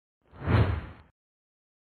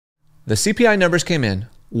The CPI numbers came in.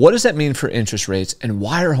 What does that mean for interest rates, and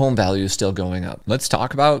why are home values still going up? Let's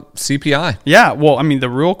talk about CPI. Yeah, well, I mean, the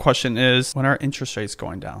real question is, when are interest rates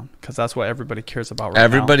going down? Because that's what everybody cares about right now.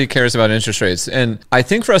 Everybody cares about interest rates. And I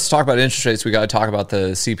think for us to talk about interest rates, we got to talk about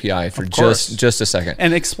the CPI for just a second.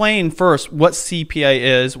 And explain first what CPI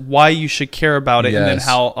is, why you should care about it, and then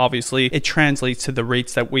how, obviously, it translates to the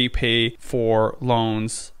rates that we pay for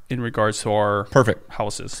loans in regards to our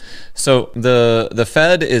houses. So the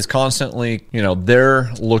Fed is constantly,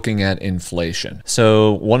 they're looking at inflation.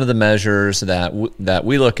 So one of the measures that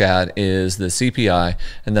we look at is the CPI,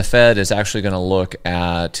 and the Fed is actually going to look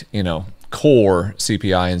at, core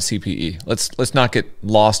CPI and CPE. Let's not get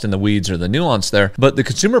lost in the weeds or the nuance there. But the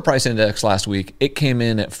consumer price index last week, it came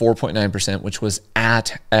in at 4.9%, which was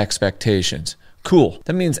at expectations. Cool.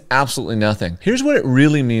 That means absolutely nothing. Here's what it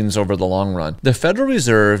really means over the long run. The Federal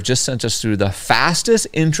Reserve just sent us through the fastest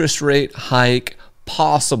interest rate hike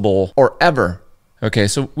possible or ever. Okay,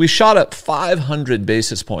 so we shot up 500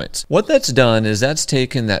 basis points. What that's done is that's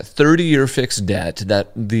taken that 30-year fixed debt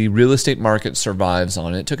that the real estate market survives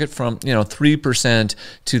on. It took it from, 3%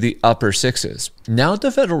 to the upper sixes. Now the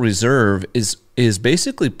Federal Reserve is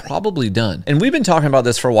basically probably done. And we've been talking about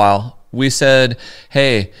this for a while. We said,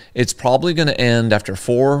 hey, it's probably going to end after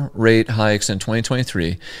 4 rate hikes in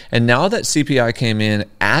 2023. And now that CPI came in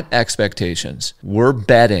at expectations, we're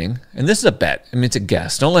betting, and this is a bet, it's a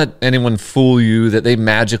guess. Don't let anyone fool you that they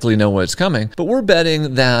magically know what's coming. But we're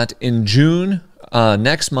betting that in June,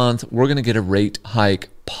 next month, we're going to get a rate hike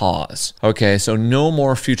pause. Okay, so no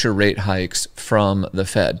more future rate hikes from the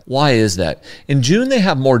Fed. Why is that? In June, they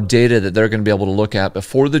have more data that they're going to be able to look at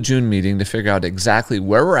before the June meeting to figure out exactly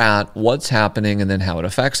where we're at, what's happening, and then how it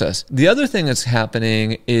affects us. The other thing that's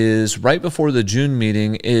happening is right before the June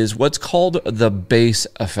meeting is what's called the base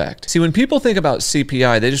effect. See, when people think about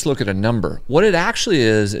CPI, they just look at a number. What it actually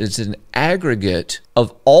is an aggregate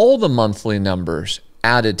of all the monthly numbers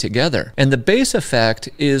added together. And the base effect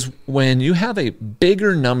is when you have a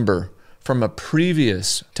bigger number from a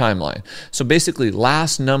previous timeline. So basically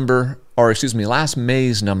last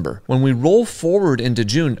May's number. When we roll forward into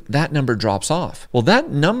June, that number drops off. Well, that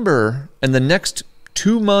number in the next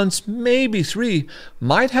 2 months, maybe 3,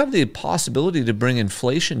 might have the possibility to bring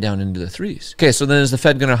inflation down into the 3s. Okay, so then is the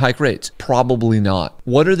Fed going to hike rates? Probably not.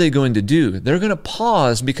 What are they going to do? They're going to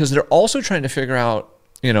pause because they're also trying to figure out,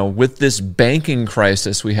 with this banking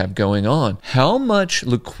crisis we have going on, how much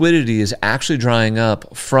liquidity is actually drying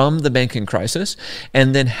up from the banking crisis,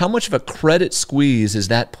 and then how much of a credit squeeze is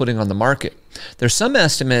that putting on the market? There's some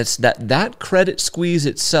estimates that credit squeeze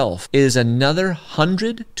itself is another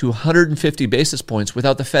 100 to 150 basis points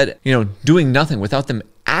without the Fed, doing nothing, without them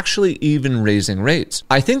actually even raising rates.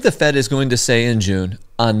 I think the Fed is going to say in June,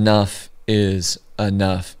 enough is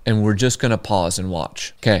enough, and we're just going to pause and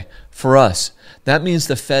watch. Okay, for us, that means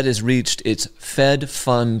the Fed has reached its Fed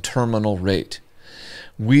fund terminal rate.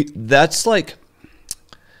 That's like,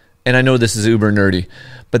 and I know this is uber nerdy,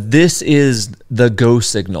 but this is the go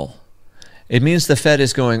signal. It means the Fed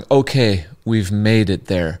is going, okay, we've made it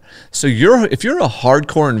there. So if you're a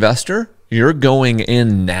hardcore investor, you're going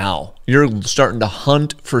in now. You're starting to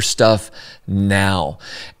hunt for stuff now.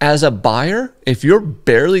 As a buyer, if you're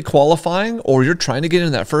barely qualifying or you're trying to get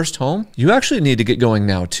in that first home, you actually need to get going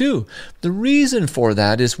now too. The reason for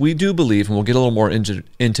that is we do believe, and we'll get a little more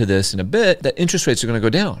into this in a bit, that interest rates are going to go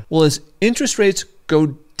down. Well, as interest rates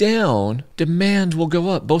go down, demand will go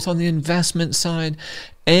up, both on the investment side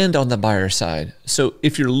and on the buyer side. So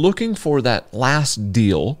if you're looking for that last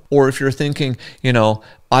deal, or if you're thinking,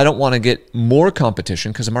 I don't want to get more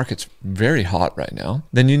competition because the market's very hot right now,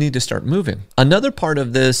 then you need to start moving. Another part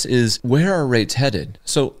of this is, where are rates headed?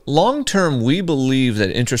 So long term, we believe that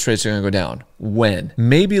interest rates are going to go down. When?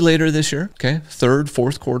 Maybe later this year, okay? 3rd,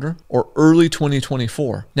 4th quarter, or early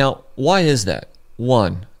 2024. Now, why is that?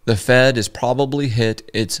 1, the Fed has probably hit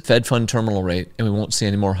its Fed fund terminal rate and we won't see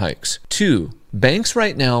any more hikes. 2, banks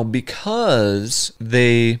right now, because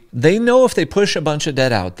they know if they push a bunch of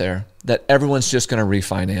debt out there, that everyone's just going to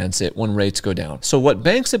refinance it when rates go down. So what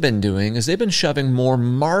banks have been doing is they've been shoving more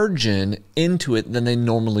margin into it than they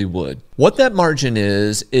normally would. What that margin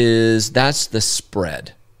is that's the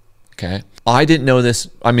spread. Okay. I didn't know this.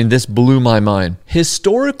 This blew my mind.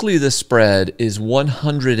 Historically, the spread is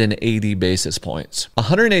 180 basis points.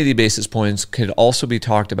 180 basis points could also be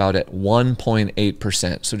talked about at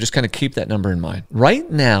 1.8%. So just kind of keep that number in mind. Right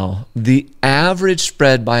now, the average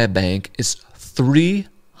spread by a bank is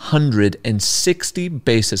 360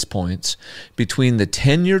 basis points between the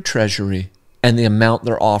 10-year Treasury and the amount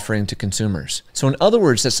they're offering to consumers. So in other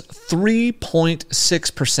words, that's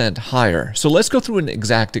 3.6% higher. So let's go through an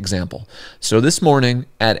exact example. So this morning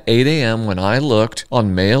at 8 a.m. when I looked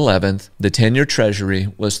on May 11th, the 10-year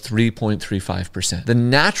Treasury was 3.35%. The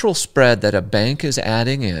natural spread that a bank is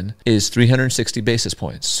adding in is 360 basis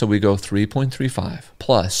points. So we go 3.35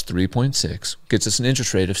 plus 3.6 gets us an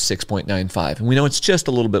interest rate of 6.95. And we know it's just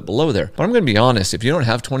a little bit below there. But I'm going to be honest, if you don't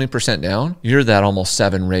have 20% down, you're that almost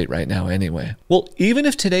 7 rate right now anyway. Well, even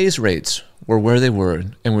if today's rates were where they were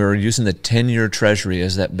and we were using the 10-year Treasury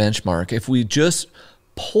as that benchmark, if we just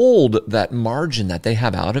pulled that margin that they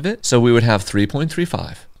have out of it, so we would have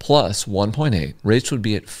 3.35 plus 1.8, rates would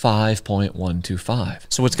be at 5.125.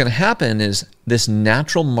 So what's going to happen is this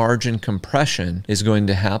natural margin compression is going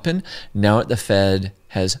to happen now that the Fed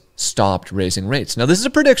has stopped raising rates. Now, this is a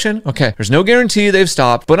prediction. Okay, there's no guarantee they've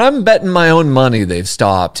stopped, but I'm betting my own money they've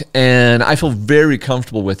stopped, and I feel very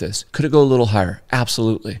comfortable with this. Could it go a little higher?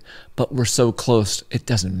 Absolutely. But we're so close, it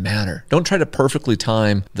doesn't matter. Don't try to perfectly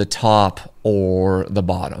time the top or the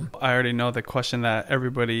bottom. I already know the question that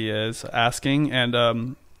everybody is asking,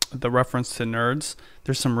 and the reference to nerds.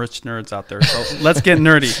 There's some rich nerds out there. So let's get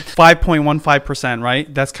nerdy. 5.15%,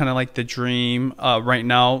 right? That's kind of like the dream right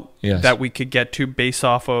now that we could get to based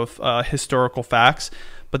off of historical facts.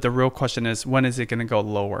 But the real question is, when is it going to go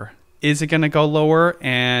lower? Is it going to go lower?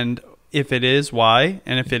 And if it is, why?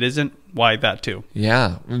 And if it isn't, why that too?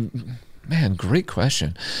 Yeah. Man, great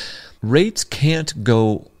question. Rates can't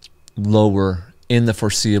go lower in the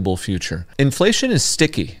foreseeable future. Inflation is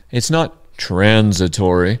sticky. It's not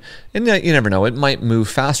transitory, and you never know, it might move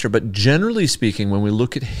faster, but generally speaking, when we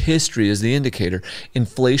look at history as the indicator,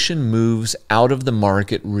 inflation moves out of the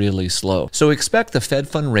market really slow. So expect the Fed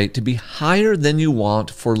fund rate to be higher than you want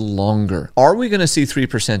for longer. Are we going to see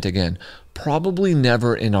 3% again? Probably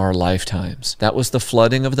never in our lifetimes. That was the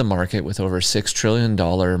flooding of the market with over $6 trillion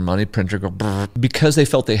money printer go brrr, because they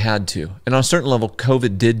felt they had to. And on a certain level,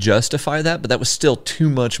 COVID did justify that, but that was still too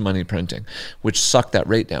much money printing, which sucked that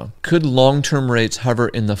rate down. Could long-term rates hover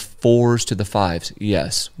in the 4s to the 5s?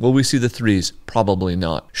 Yes. Will we see the 3s? Probably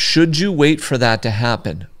not. Should you wait for that to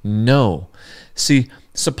happen? No. See,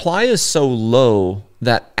 supply is so low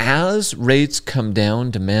that as rates come down,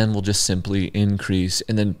 demand will just simply increase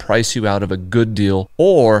and then price you out of a good deal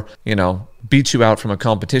or, beat you out from a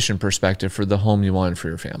competition perspective for the home you want for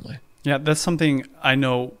your family. Yeah, that's something I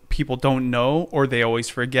know people don't know or they always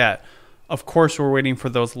forget. Of course, we're waiting for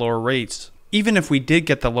those lower rates. Even if we did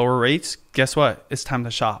get the lower rates, guess what? It's time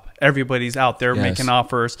to shop. Everybody's out there making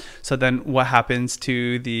offers. So then what happens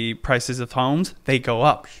to the prices of homes? They go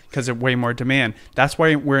up because there's way more demand. That's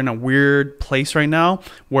why we're in a weird place right now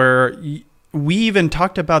where we even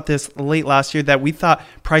talked about this late last year that we thought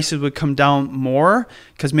prices would come down more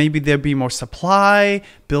because maybe there'd be more supply,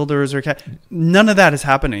 builders are... None of that is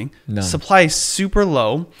happening. None. Supply is super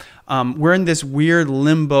low. We're in this weird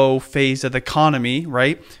limbo phase of the economy,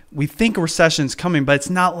 right? We think a recession's coming, but it's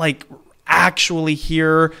not like actually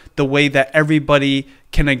here the way that everybody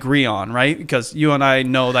can agree on, right? Because you and I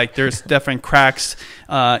know like there's different cracks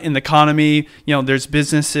in the economy. There's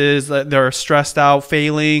businesses that are stressed out,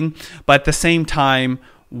 failing. But at the same time,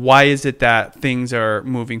 why is it that things are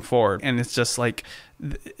moving forward? And it's just like...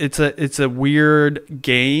 It's a weird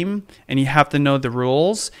game and you have to know the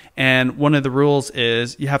rules. And one of the rules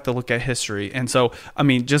is you have to look at history. And so,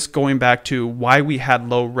 just going back to why we had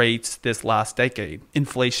low rates this last decade,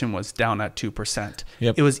 inflation was down at 2%.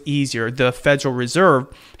 Yep. It was easier. The Federal Reserve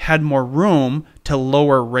had more room to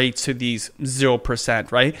lower rates to these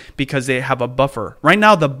 0%, right? Because they have a buffer. Right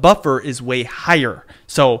now, the buffer is way higher.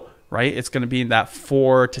 So, right, it's going to be in that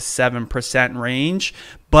 4 to 7% range.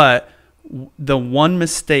 But the one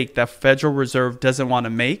mistake that Federal Reserve doesn't want to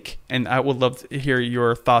make, and I would love to hear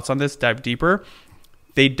your thoughts on this, dive deeper,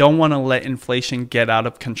 they don't want to let inflation get out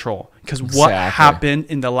of control. Because what happened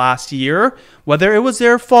in the last year, whether it was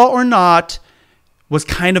their fault or not, was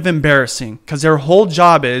kind of embarrassing. Because their whole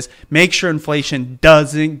job is make sure inflation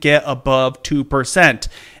doesn't get above 2%.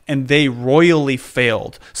 And they royally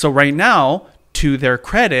failed. So right now, to their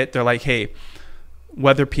credit, they're like, hey,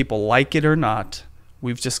 whether people like it or not,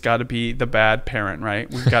 we've just got to be the bad parent, right?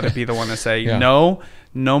 We've got to be the one to say,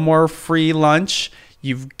 no more free lunch.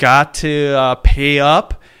 You've got to pay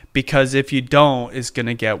up because if you don't, it's going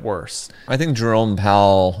to get worse. I think Jerome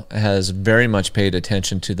Powell has very much paid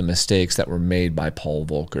attention to the mistakes that were made by Paul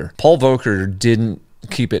Volcker. Paul Volcker didn't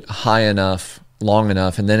keep it high enough long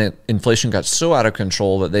enough, and then inflation got so out of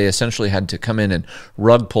control that they essentially had to come in and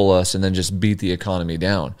rug pull us and then just beat the economy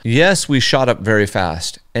down. Yes, we shot up very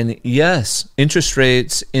fast. And yes, interest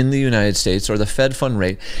rates in the United States, or the Fed fund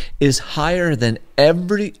rate, is higher than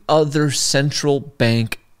every other central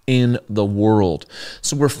bank in the world.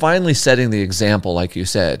 So we're finally setting the example, like you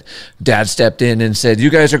said. Dad stepped in and said, "You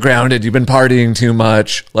guys are grounded. You've been partying too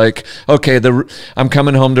much. Like, okay, I'm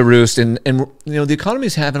coming home to roost." And the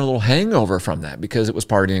economy's having a little hangover from that because it was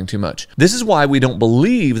partying too much. This is why we don't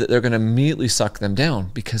believe that they're going to immediately suck them down,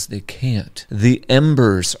 because they can't. The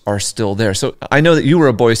embers are still there. So I know that you were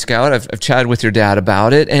a Boy Scout. I've chatted with your dad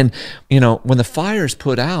about it. And, when the fire's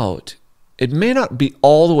put out, it may not be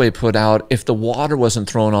all the way put out if the water wasn't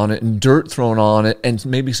thrown on it and dirt thrown on it and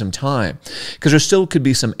maybe some time, because there still could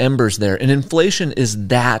be some embers there. And inflation is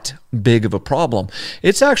that big of a problem.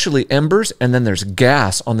 It's actually embers, and then there's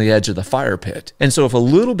gas on the edge of the fire pit. And so if a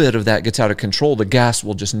little bit of that gets out of control, the gas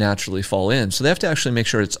will just naturally fall in. So they have to actually make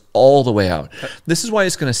sure it's all the way out. This is why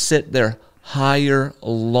it's going to sit there higher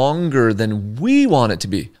longer than we want it to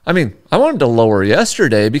be. I mean, I wanted to lower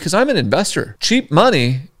yesterday because I'm an investor. Cheap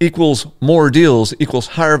money equals more deals, equals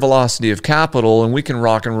higher velocity of capital, and we can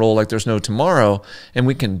rock and roll like there's no tomorrow, and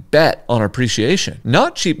we can bet on appreciation.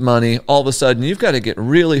 Not cheap money, all of a sudden you've got to get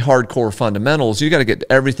really hardcore fundamentals. You've got to get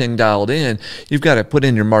everything dialed in. You've got to put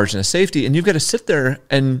in your margin of safety, and you've got to sit there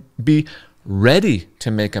and be ready to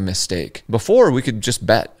make a mistake. Before, we could just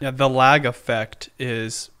bet. Yeah, the lag effect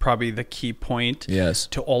is probably the key point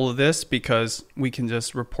to all of this, because we can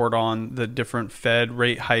just report on the different Fed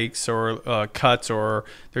rate hikes or cuts, or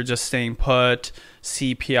they're just staying put,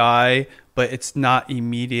 CPI, but it's not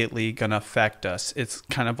immediately going to affect us. It's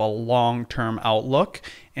kind of a long-term outlook,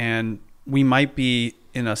 and we might be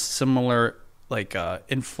in a similar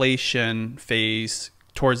inflation phase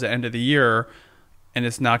towards the end of the year, and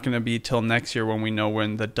it's not going to be till next year when we know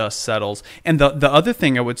when the dust settles. And the other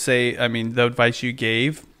thing I would say, the advice you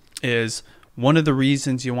gave is, one of the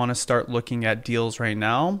reasons you want to start looking at deals right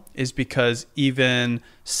now is because even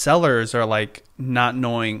sellers are not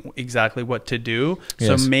knowing exactly what to do. Yes.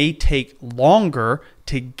 So it may take longer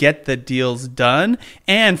to get the deals done,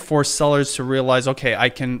 and for sellers to realize, okay, I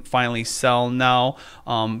can finally sell now,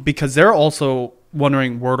 because they're also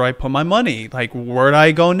wondering, where do I put my money? Where do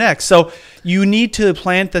I go next? So you need to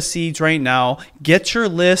plant the seeds right now. Get your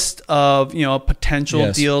list of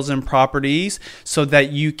potential deals and properties so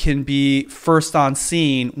that you can be first on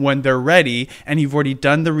scene when they're ready, and you've already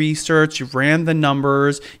done the research, you've ran the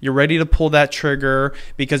numbers, you're ready to pull that trigger.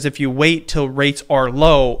 Because if you wait till rates are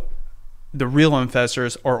low, the real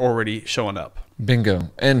investors are already showing up. Bingo.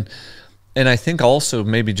 And I think also,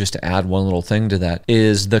 maybe just to add one little thing to that,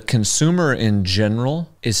 is the consumer in general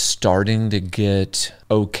is starting to get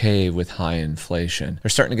okay with high inflation. They're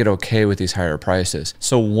starting to get okay with these higher prices.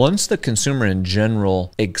 So once the consumer in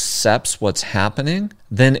general accepts what's happening,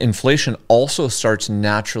 then inflation also starts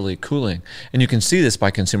naturally cooling. And you can see this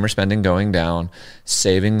by consumer spending going down,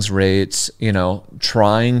 savings rates,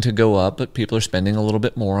 trying to go up, but people are spending a little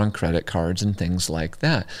bit more on credit cards and things like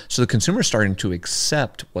that. So the consumer is starting to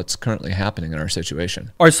accept what's currently happening in our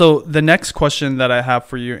situation. All right, so the next question that I have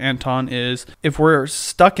for you, Anton, is if we're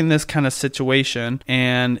stuck in this kind of situation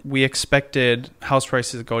and we expected house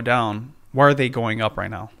prices to go down, why are they going up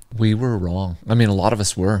right now? We were wrong. A lot of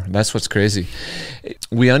us were. That's what's crazy.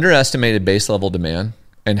 We underestimated base level demand,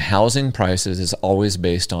 and housing prices is always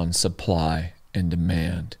based on supply and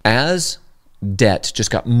demand. As debt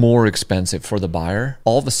just got more expensive for the buyer,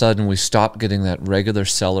 all of a sudden we stopped getting that regular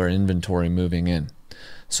seller inventory moving in.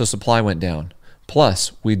 So supply went down.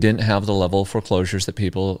 Plus, we didn't have the level of foreclosures that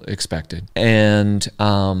people expected. And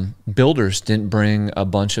builders didn't bring a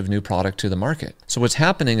bunch of new product to the market. So what's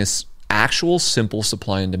happening is actual simple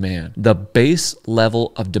supply and demand. The base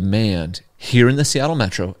level of demand here in the Seattle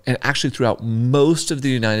metro, and actually throughout most of the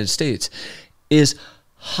United States, is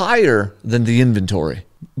higher than the inventory.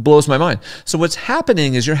 Blows my mind. So what's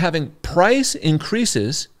happening is you're having price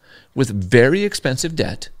increases with very expensive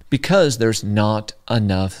debt because there's not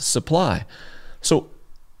enough supply. So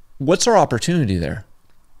what's our opportunity there?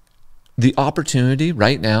 The opportunity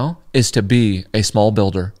right now is to be a small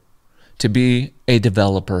builder, to be a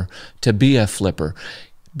developer, to be a flipper.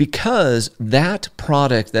 Because that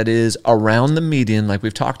product that is around the median, like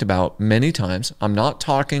we've talked about many times, I'm not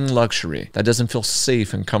talking luxury. That doesn't feel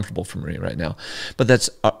safe and comfortable for me right now. But that's,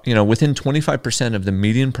 within 25% of the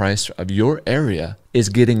median price of your area is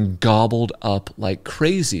getting gobbled up like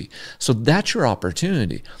crazy. So that's your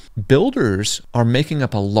opportunity. Builders are making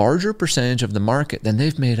up a larger percentage of the market than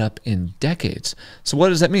they've made up in decades. So what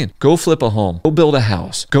does that mean? Go flip a home. Go build a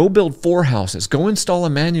house. Go build 4 houses. Go install a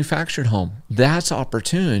manufactured home. That's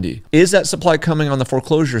opportunity. Is that supply coming on the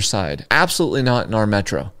foreclosure side? Absolutely not in our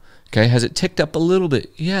metro. Okay, has it ticked up a little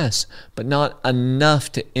bit? Yes, but not enough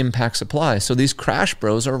to impact supply. So these crash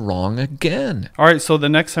bros are wrong again. All right, so the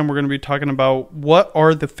next time we're going to be talking about what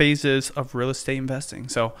are the phases of real estate investing.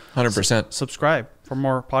 So 100%. Subscribe for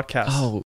more podcasts. Oh,